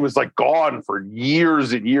then he was like gone for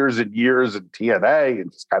years and years and years in TNA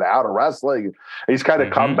and just kind of out of wrestling. And he's kind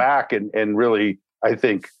of come back and really, I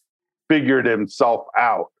think, figured himself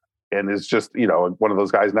out and is just, one of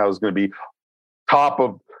those guys now is going to be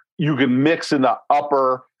you can mix in the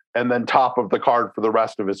upper and then top of the card for the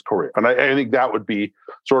rest of his career. And I think that would be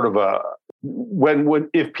sort of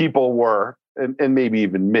if people were, and maybe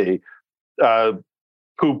even me,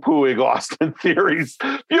 poo-pooing Austin Theory's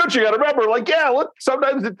future. You got to remember,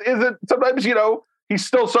 sometimes it isn't. Sometimes he's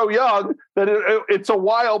still so young that it's a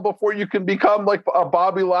while before you can become like a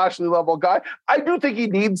Bobby Lashley level guy. I do think he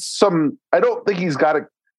needs some. I don't think he's got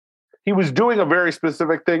he was doing a very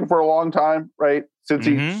specific thing for a long time, right? Since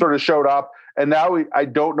he sort of showed up, and now I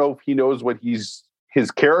don't know if he knows what his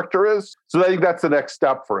character is. So I think that's the next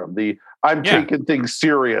step for him. I'm taking things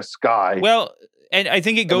serious guy. Well. And I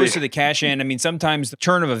think it goes to the cash in. I mean, sometimes the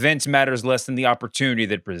turn of events matters less than the opportunity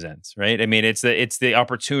that presents, right? I mean, it's the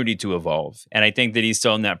opportunity to evolve, and I think that he's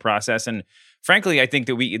still in that process. And frankly, I think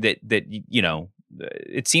that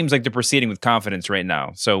it seems like they're proceeding with confidence right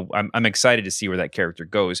now. So I'm excited to see where that character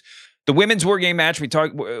goes. The women's WarGames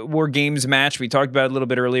match we talked about a little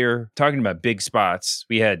bit earlier. Talking about big spots,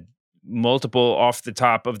 we had multiple off the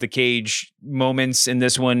top of the cage moments in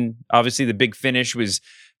this one. Obviously, the big finish was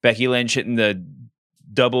Becky Lynch hitting the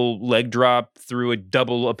double leg drop through a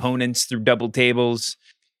double opponents, through double tables.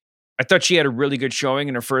 I thought she had a really good showing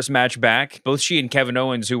in her first match back. Both she and Kevin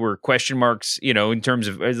Owens, who were question marks, in terms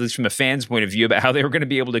of, at least from the fans' point of view, about how they were going to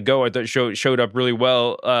be able to go, I thought showed up really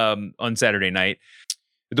well on Saturday night.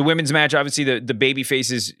 The women's match, obviously, the baby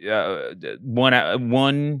faces won.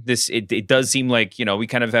 It does seem like, we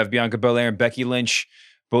kind of have Bianca Belair and Becky Lynch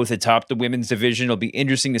both atop the women's division. It'll be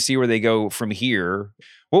interesting to see where they go from here.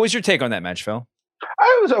 What was your take on that match, Phil?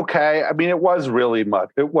 I was okay. I mean, it was really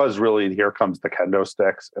here comes the kendo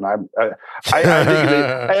sticks, and I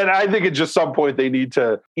think at just some point they need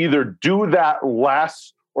to either do that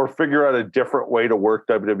less or figure out a different way to work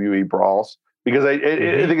WWE brawls, because I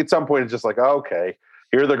think at some point it's just like, okay,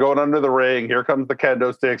 here they're going under the ring, here comes the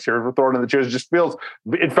kendo sticks, here we're throwing in the chairs.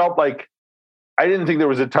 It felt like I didn't think there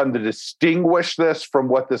was a ton to distinguish this from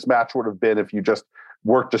what this match would have been if you just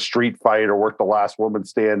worked a street fight or worked the last woman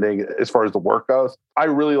standing as far as the work goes. I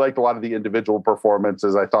really liked a lot of the individual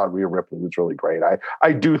performances. I thought Rhea Ripley was really great.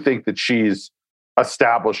 I do think that she's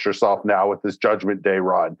established herself now with this Judgment Day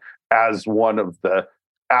run as one of the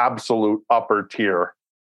absolute upper tier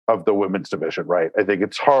of the women's division, right? I think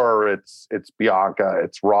it's her, it's Bianca,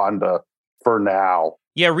 it's Ronda for now.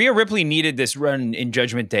 Yeah, Rhea Ripley needed this run in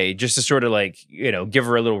Judgment Day just to sort of give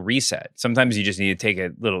her a little reset. Sometimes you just need to take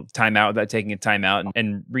a little time out without taking a time out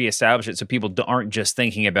and reestablish it so people aren't just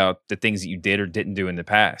thinking about the things that you did or didn't do in the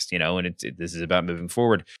past, and this is about moving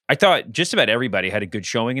forward. I thought just about everybody had a good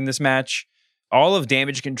showing in this match. All of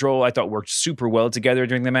Damage Control, I thought, worked super well together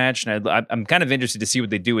during the match, and I'm kind of interested to see what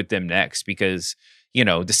they do with them next, because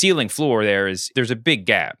the ceiling floor there's a big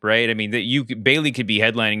gap, right? I mean, Bayley could be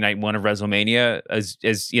headlining night one of WrestleMania as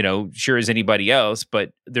sure as anybody else,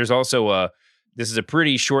 but there's also this is a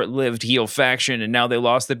pretty short-lived heel faction, and now they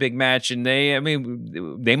lost the big match, and they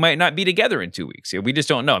might not be together in 2 weeks. We just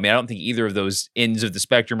don't know. I mean, I don't think either of those ends of the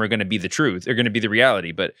spectrum are going to be the truth. They're going to be the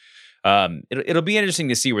reality, but it'll be interesting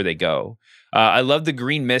to see where they go. I love the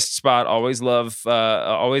green mist spot. Always love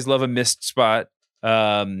a mist spot.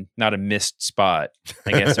 Not a missed spot.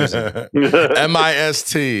 I guess there's a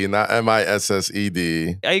MIST, not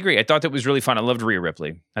MISSED. I agree. I thought that was really fun. I loved Rhea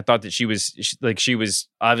Ripley. I thought that she was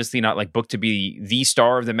obviously not booked to be the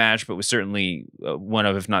star of the match, but was certainly one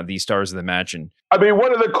of, if not the stars of the match. And I mean,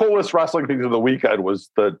 one of the coolest wrestling things of the weekend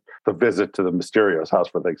was the visit to the Mysterio's house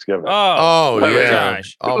for Thanksgiving. Oh yeah.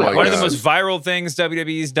 Gosh. Oh my One God. of the most viral things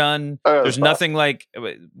WWE's done. There's nothing like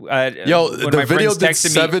the video did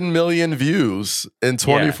 7 million views in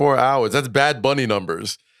 24 hours. That's Bad Bunny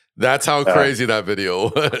numbers. That's how crazy that video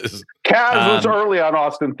was. Kaz was early on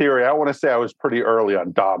Austin Theory. I want to say I was pretty early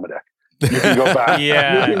on Dominic. You can go back.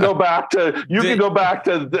 Yeah. You can go back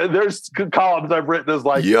to. There's columns I've written as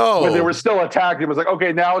when they were still attacking. It was like,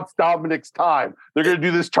 okay, now it's Dominic's time. They're going to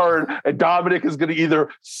do this turn, and Dominic is going to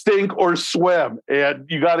either stink or swim, and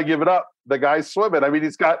you got to give it up. The guy's swimming. I mean,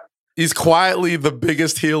 he's quietly the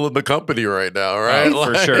biggest heel in the company right now, right?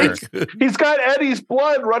 For sure. He's got Eddie's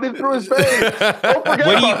blood running through his veins. Don't forget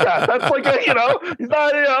about that. That's like he's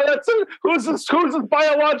not. Who's his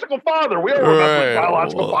biological father? We don't remember who his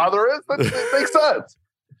biological father is. That makes sense.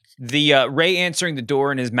 The Ray answering the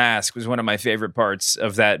door in his mask was one of my favorite parts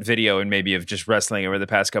of that video, and maybe of just wrestling over the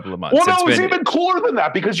past couple of months. Well, no, it was even cooler than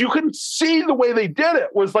that, because you can see the way they did it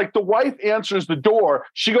was like the wife answers the door.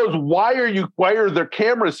 She goes, why are there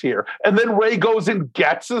cameras here? And then Ray goes and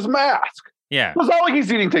gets his mask. Yeah. It's not like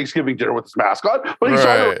he's eating Thanksgiving dinner with his mask on, but he's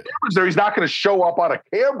on the cameras there. He's not going to show up on a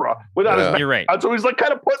camera without his mask. You're right. So he's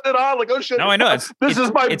kind of putting it on, like, oh shit. No, I know. This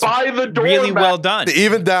is my by the door. Really well done.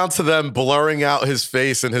 Even down to them blurring out his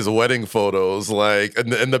face in his wedding photos,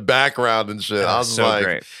 in the background and shit. I was so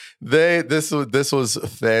great. This was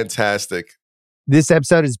fantastic. This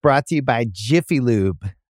episode is brought to you by Jiffy Lube.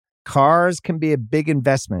 Cars can be a big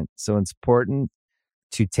investment, so it's important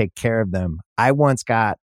to take care of them. I once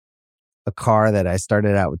got a car that I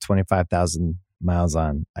started out with 25,000 miles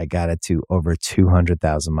on. I got it to over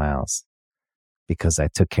 200,000 miles because I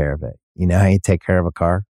took care of it. You know how you take care of a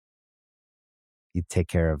car? You take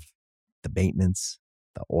care of the maintenance,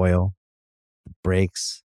 the oil, the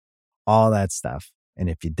brakes, all that stuff. And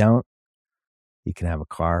if you don't, you can have a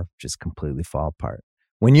car just completely fall apart.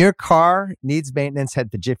 When your car needs maintenance,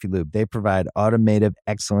 head to Jiffy Lube. They provide automotive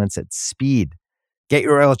excellence at speed. Get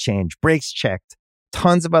your oil change, brakes checked,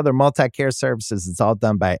 tons of other multi-care services. It's all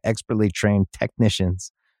done by expertly trained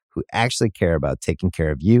technicians who actually care about taking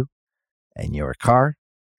care of you and your car.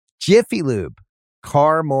 Jiffy Lube,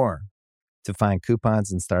 car more. To find coupons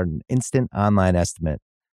and start an instant online estimate,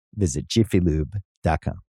 visit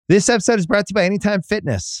jiffylube.com. This episode is brought to you by Anytime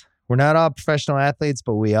Fitness. We're not all professional athletes,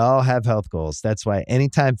 but we all have health goals. That's why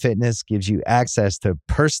Anytime Fitness gives you access to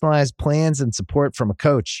personalized plans and support from a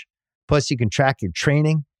coach. Plus, you can track your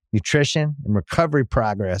training, nutrition, and recovery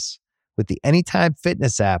progress with the Anytime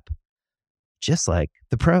Fitness app, just like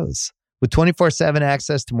the pros. With 24/7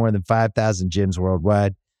 access to more than 5,000 gyms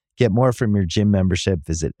worldwide, get more from your gym membership.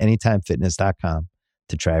 Visit anytimefitness.com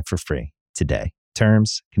to try it for free today.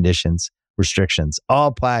 Terms, conditions, restrictions all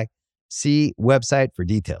apply. See website for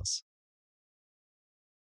details.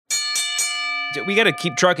 We got to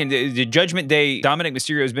keep trucking. The Judgment Day, Dominic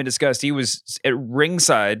Mysterio has been discussed. He was at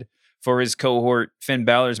ringside for his cohort Finn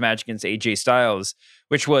Balor's match against AJ Styles,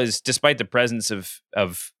 which was, despite the presence of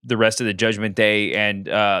the rest of the Judgment Day and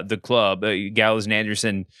the club, Gallows and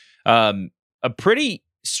Anderson, a pretty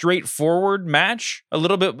straightforward match, a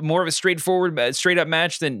little bit more of a straightforward, straight up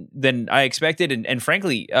match than I expected. And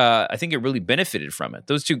frankly, I think it really benefited from it.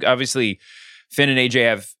 Those two, obviously, Finn and AJ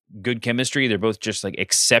have good chemistry. They're both just like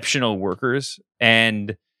exceptional workers.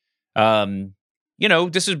 And,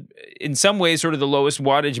 this is in some ways sort of the lowest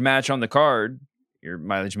wattage match on the card. Your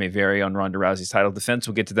mileage may vary on Ronda Rousey's title defense.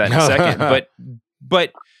 We'll get to that in a second.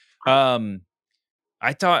 But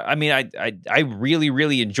I really,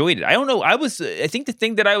 really enjoyed it. I don't know. I think the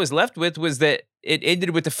thing that I was left with was that it ended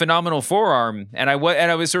with a phenomenal forearm, and I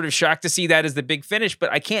was sort of shocked to see that as the big finish.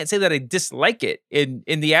 But I can't say that I dislike it in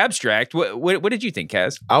the abstract. What did you think,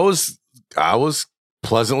 Kaz? I was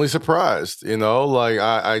pleasantly surprised.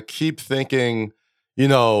 I keep thinking,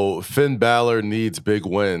 Finn Balor needs big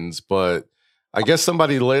wins, but I guess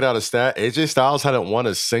somebody laid out a stat. AJ Styles hadn't won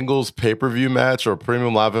a singles pay-per-view match or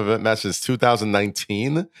premium live event match since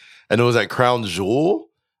 2019, and it was at Crown Jewel.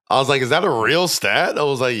 I was like, is that a real stat? I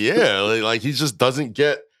was like, yeah. Like he just doesn't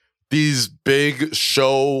get these big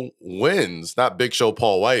show wins. Not big show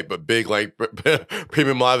Paul White, but big like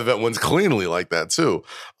premium live event wins cleanly like that too.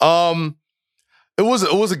 It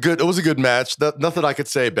was a good match. Nothing I could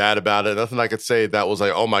say bad about it. Nothing I could say that was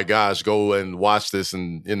like, oh my gosh, go and watch this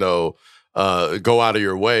and go out of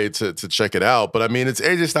your way to check it out. But I mean, it's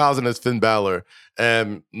AJ Styles and it's Finn Balor.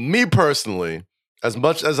 And me personally, as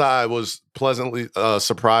much as I was pleasantly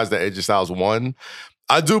surprised that AJ Styles won,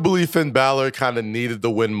 I do believe Finn Balor kind of needed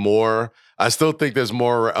the win more. I still think there's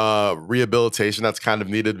more rehabilitation that's kind of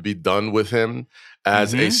needed to be done with him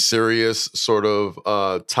as a serious sort of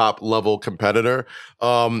top-level competitor.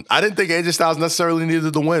 I didn't think AJ Styles necessarily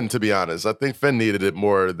needed the win, to be honest. I think Finn needed it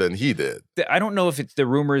more than he did. I don't know if it's the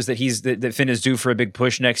rumors that that Finn is due for a big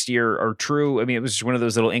push next year are true. I mean, it was just one of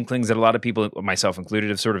those little inklings that a lot of people, myself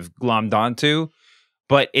included, have sort of glommed onto.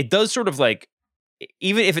 But it does sort of like,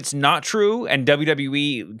 even if it's not true, and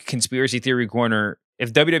WWE Conspiracy Theory Corner,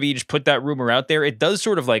 if WWE just put that rumor out there, it does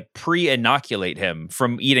sort of like pre-inoculate him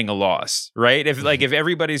from eating a loss, right? If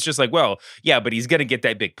everybody's just like, well, yeah, but he's going to get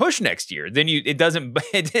that big push next year, then it doesn't,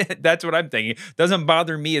 that's what I'm thinking. It doesn't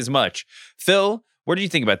bother me as much. Phil, what do you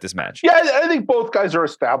think about this match? Yeah, I think both guys are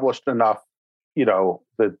established enough,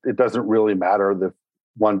 that it doesn't really matter that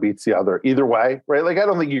one beats the other either way, right? Like, I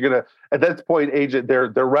don't think you're going to, at that point,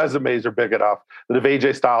 their resumes are big enough that if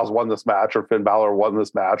AJ Styles won this match or Finn Balor won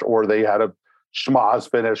this match, or they had a schmoz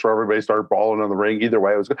finish where everybody started brawling in the ring, either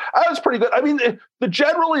way, it was good. I was pretty good. I mean,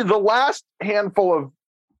 generally the last handful of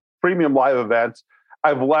premium live events,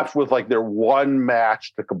 I've left with like their one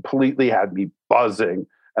match that completely had me buzzing.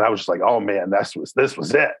 And I was just like, oh man, this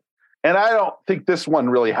was it. And I don't think this one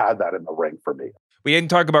really had that in the ring for me. We didn't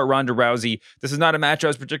talk about Ronda Rousey. This is not a match I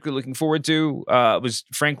was particularly looking forward to. I was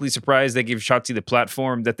frankly surprised they gave Shotzi the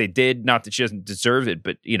platform that they did. Not that she doesn't deserve it,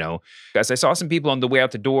 but, guys, I saw some people on the way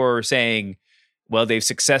out the door saying, well, they've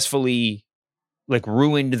successfully like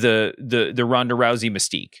ruined the Ronda Rousey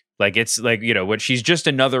mystique. Like, it's like, what, she's just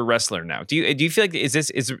another wrestler now. Do you feel like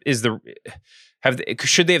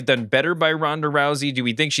should they have done better by Ronda Rousey? Do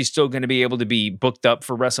we think she's still going to be able to be booked up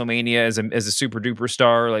for WrestleMania as a super duper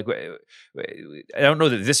star? Like, I don't know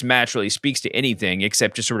that this match really speaks to anything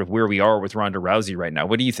except just sort of where we are with Ronda Rousey right now.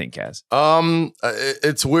 What do you think, Kaz?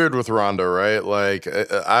 It's weird with Ronda, right? Like,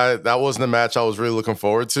 that wasn't a match I was really looking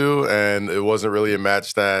forward to, and it wasn't really a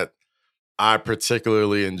match that I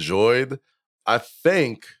particularly enjoyed. I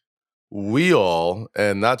think we all,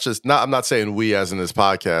 and I'm not saying we as in this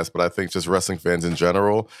podcast, but I think just wrestling fans in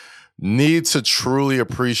general need to truly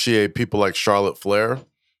appreciate people like Charlotte Flair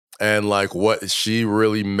and like what she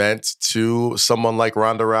really meant to someone like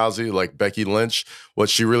Ronda Rousey, like Becky Lynch, what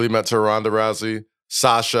she really meant to Ronda Rousey,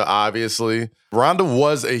 Sasha, obviously. Ronda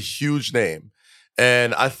was a huge name,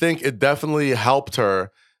 and I think it definitely helped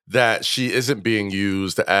her that she isn't being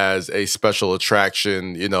used as a special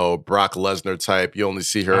attraction, Brock Lesnar type. You only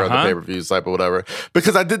see her on the pay-per-views type or whatever.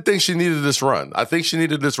 Because I did think she needed this run. I think she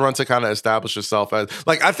needed this run to kind of establish herself as,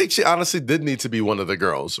 I think she honestly did need to be one of the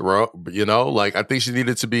girls, I think she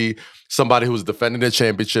needed to be somebody who was defending the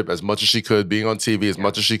championship as much as she could, being on TV as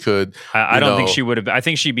much as she could. I don't think she would have. I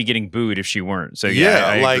think she'd be getting booed if she weren't. So I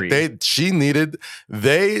agree.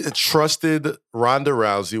 They trusted Ronda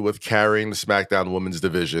Rousey with carrying the SmackDown Women's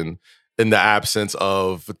division in the absence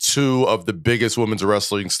of two of the biggest women's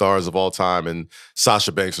wrestling stars of all time, and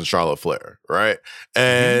Sasha Banks and Charlotte Flair, right?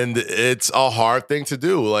 And it's a hard thing to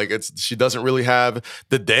do. She doesn't really have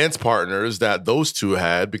the dance partners that those two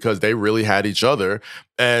had, because they really had each other.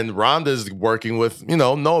 And Ronda's working with,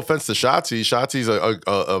 no offense to Shotzi. Shotzi's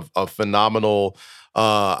a phenomenal.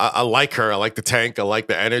 I like her. I like the tank. I like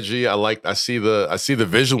the energy. I see the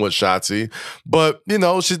vision with Shotzi, but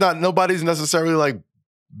nobody's necessarily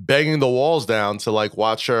banging the walls down to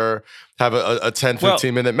watch her have a 10,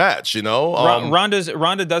 15 minute match,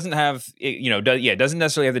 Ronda doesn't have, doesn't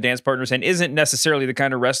necessarily have the dance partners, and isn't necessarily the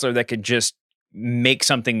kind of wrestler that could just make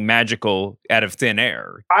something magical out of thin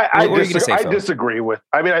air. I disagree with,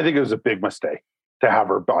 I think it was a big mistake to have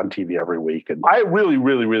her on TV every week. And I really,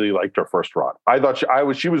 really, really liked her first run. I thought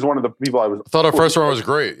she was one of the people I thought her first run was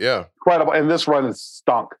great. Yeah. Incredible. And this run is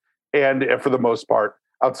stunk. And for the most part,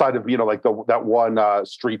 outside of, that one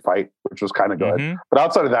street fight, which was kind of good. But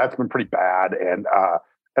outside of that, it's been pretty bad. And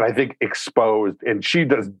I think exposed, and she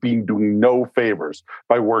does being doing no favors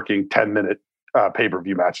by working 10-minute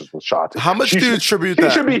pay-per-view matches with Shotzi. How much do you attribute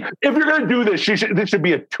that? Should be, if you're going to do this, this should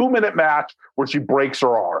be a 2-minute match where she breaks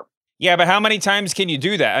her arm. Yeah, but how many times can you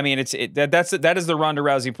do that? That is the Ronda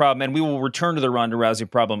Rousey problem, and we will return to the Ronda Rousey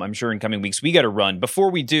problem, I'm sure, in coming weeks. We got to run. Before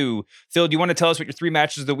we do, Phil, do you want to tell us what your 3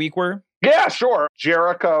 matches of the week were? Yeah, sure.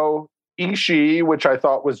 Jericho, Ishii, which I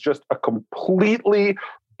thought was just a completely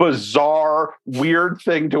bizarre, weird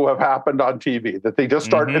thing to have happened on TV. That they just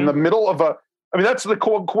start in the middle of a. That's one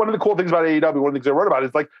of the cool things about AEW. One of the things I wrote about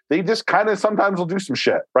is they just kind of sometimes will do some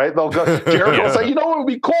shit, right? They'll go, Jericho will say, what would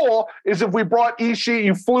be cool is if we brought Ishii,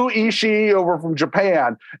 you flew Ishii over from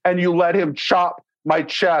Japan and you let him chop my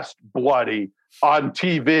chest bloody on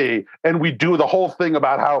TV. And we do the whole thing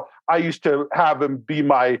about how I used to have him be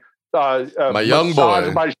my young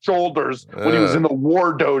boy, my shoulders when he was in the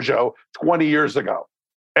War Dojo 20 years ago.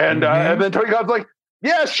 And then Tony Khan's like,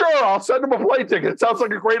 yeah, sure, I'll send him a flight ticket. It sounds like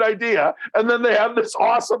a great idea. And then they have this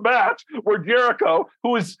awesome match where Jericho,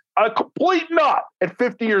 who is a complete nut at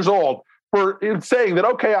 50 years old, for saying that,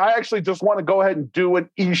 okay, I actually just want to go ahead and do an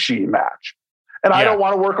Ishii match. And I don't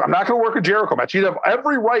want to work, I'm not going to work a Jericho match. He'd have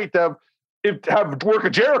every right to have work a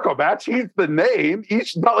Jericho match. He's the name.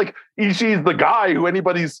 He's not like Ishii's the guy who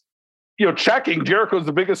anybody's checking. Jericho's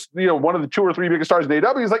the biggest, one of the 2 or 3 biggest stars in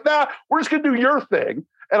AEW. He's like, nah, we're just going to do your thing.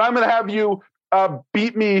 And I'm going to have you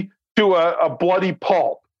beat me to a bloody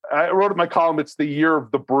pulp. I wrote in my column, it's the year of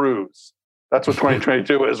the bruise. That's what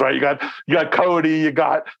 2022 is, right? You got Cody, you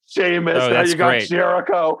got Sheamus, now you got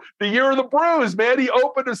Jericho. The year of the bruise, man. He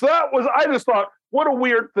opened us. I just thought, what a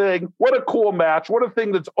weird thing. What a cool match. What a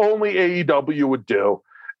thing that's only AEW would do.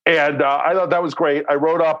 And I thought that was great. I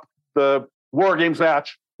wrote up the WarGames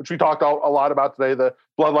match, which we talked a lot about today, the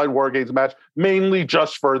Bloodline WarGames match, mainly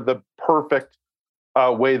just for the perfect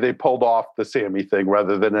way they pulled off the Sami thing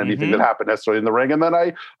rather than anything that happened necessarily in the ring. And then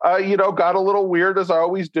I got a little weird, as I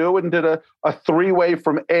always do, and did a 3-way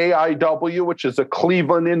from AIW, which is a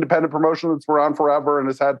Cleveland independent promotion that's been around forever and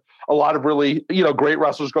has had a lot of really, great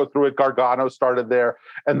wrestlers go through it. Gargano started there,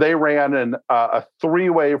 and they ran a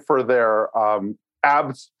 3-way for their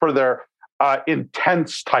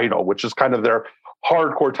Intense title, which is kind of their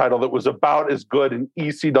hardcore title that was about as good in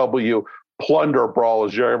ECW plunder brawl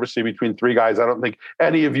as you ever see between 3 guys. I don't think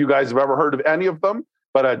any of you guys have ever heard of any of them,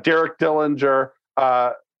 but Derek Dillinger,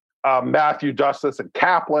 Matthew Justice, and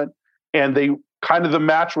Kaplan. And the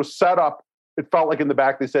match was set up. It felt like in the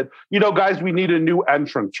back, they said, guys, we need a new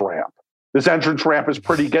entrance ramp. This entrance ramp is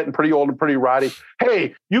getting pretty old and pretty rowdy.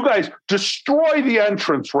 Hey, you guys destroy the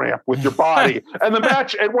entrance ramp with your body. And the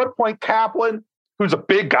match, at one point, Kaplan, who's a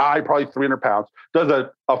big guy, probably 300 pounds, does a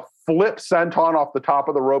flip senton off the top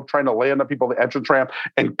of the rope, trying to land on people on the entrance ramp,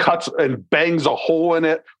 and cuts and bangs a hole in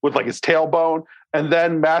it with his tailbone. And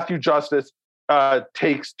then Matthew Justice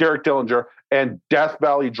takes Derek Dillinger and Death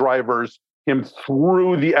Valley drivers him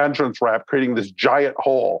through the entrance ramp, creating this giant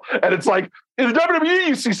hole. And it's like, in the WWE,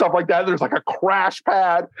 you see stuff like that. There's a crash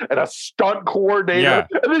pad and a stunt coordinator.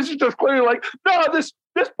 Yeah. And this is just clearly no, this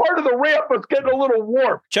part of the ramp was getting a little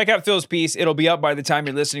warped. Check out Phil's piece. It'll be up by the time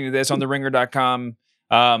you're listening to this on TheRinger.com.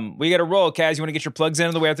 We got to roll, Kaz. You want to get your plugs in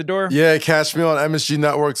on the way out the door? Yeah, catch me on MSG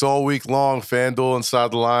Networks all week long. FanDuel,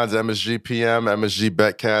 Inside the Lines, MSG PM, MSG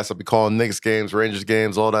Betcast. I'll be calling Knicks games, Rangers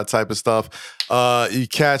games, all that type of stuff. You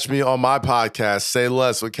catch me on my podcast, Say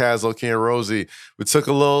Less with Kaz, Loki, and Rosie. We took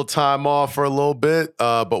a little time off for a little bit,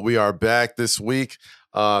 but we are back this week.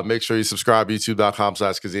 Make sure you subscribe to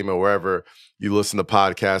youtube.com/Kazima, wherever you listen to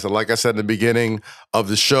podcasts. And like I said in the beginning of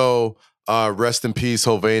the show, rest in peace,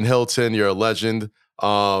 Hovain Hilton. You're a legend.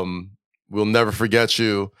 We'll never forget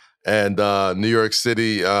you. And New York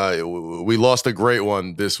City, we lost a great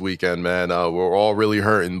one this weekend, man. We're all really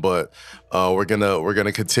hurting, but we're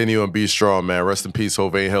gonna continue and be strong, man. Rest in peace,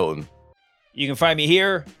 Hovain Hilton. You can find me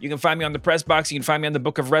here. You can find me on the Press Box. You can find me on the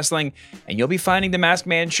Book of Wrestling. And you'll be finding the Masked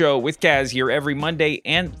Man Show with Kaz here every Monday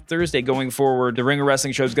and Thursday going forward. The Ring of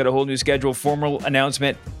Wrestling Show's got a whole new schedule. Formal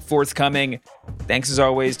announcement forthcoming. Thanks as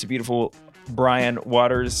always to beautiful Brian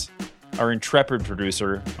Waters, our intrepid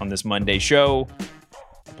producer on this Monday show.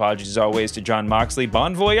 Apologies as always to John Moxley.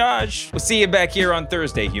 Bon voyage. We'll see you back here on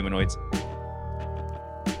Thursday, humanoids.